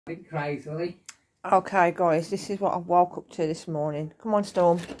bit crazily. Okay guys, this is what I woke up to this morning. Come on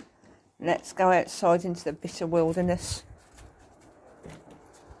Storm, let's go outside into the bitter wilderness.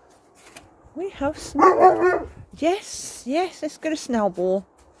 We have snow. Yes, let's get a snowball.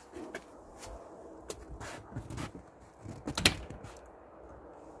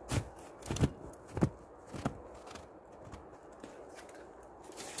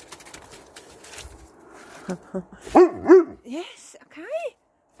 Yes, okay.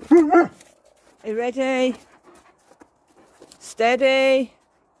 Are you ready? Steady.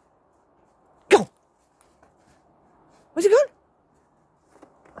 Go! Where's it gone?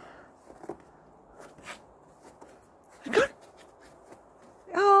 Where's it gone?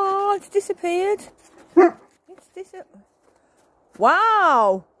 Oh, it's disappeared. It's disappeared.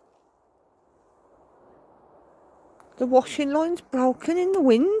 Wow! The washing line's broken in the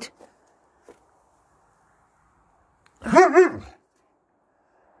wind.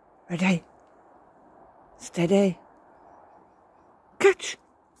 Ready? Steady. Catch!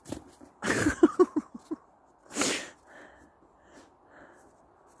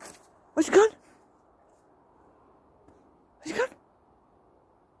 Where's it gone? Where's it gone?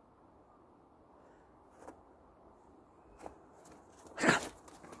 Where's it gone?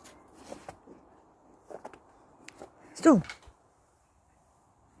 Storm.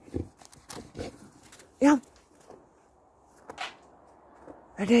 Yeah.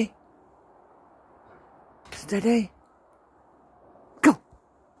 Ready? Steady. Go!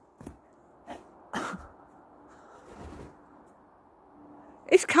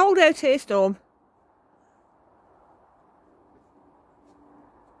 It's cold out here, Storm.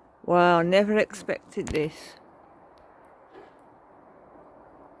 Wow, I never expected this.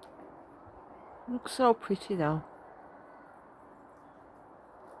 Looks so pretty though.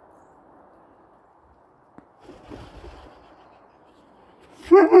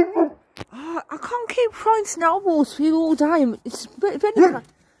 Oh, I can't keep throwing snowballs for you all day. It's very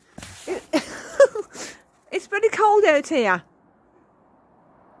it's very cold out here.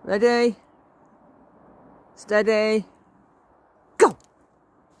 Ready? Steady. Go!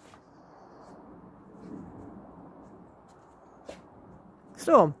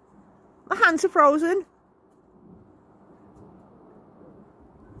 Storm, my hands are frozen.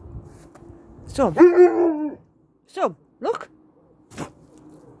 Storm. Storm, look.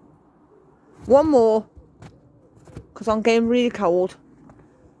 One more, because I'm getting really cold.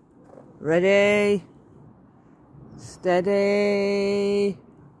 Ready, steady,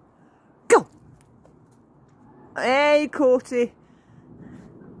 go! Hey, caught it.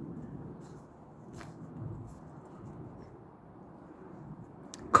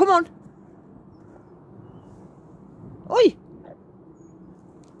 Come on. Oi!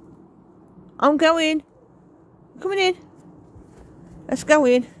 I'm going. Coming in. Let's go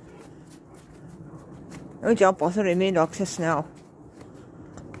in. No job bothering me, doctors now.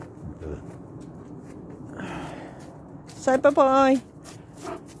 Say bye-bye.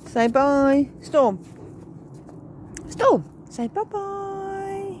 Say bye. Storm. Storm. Say bye-bye.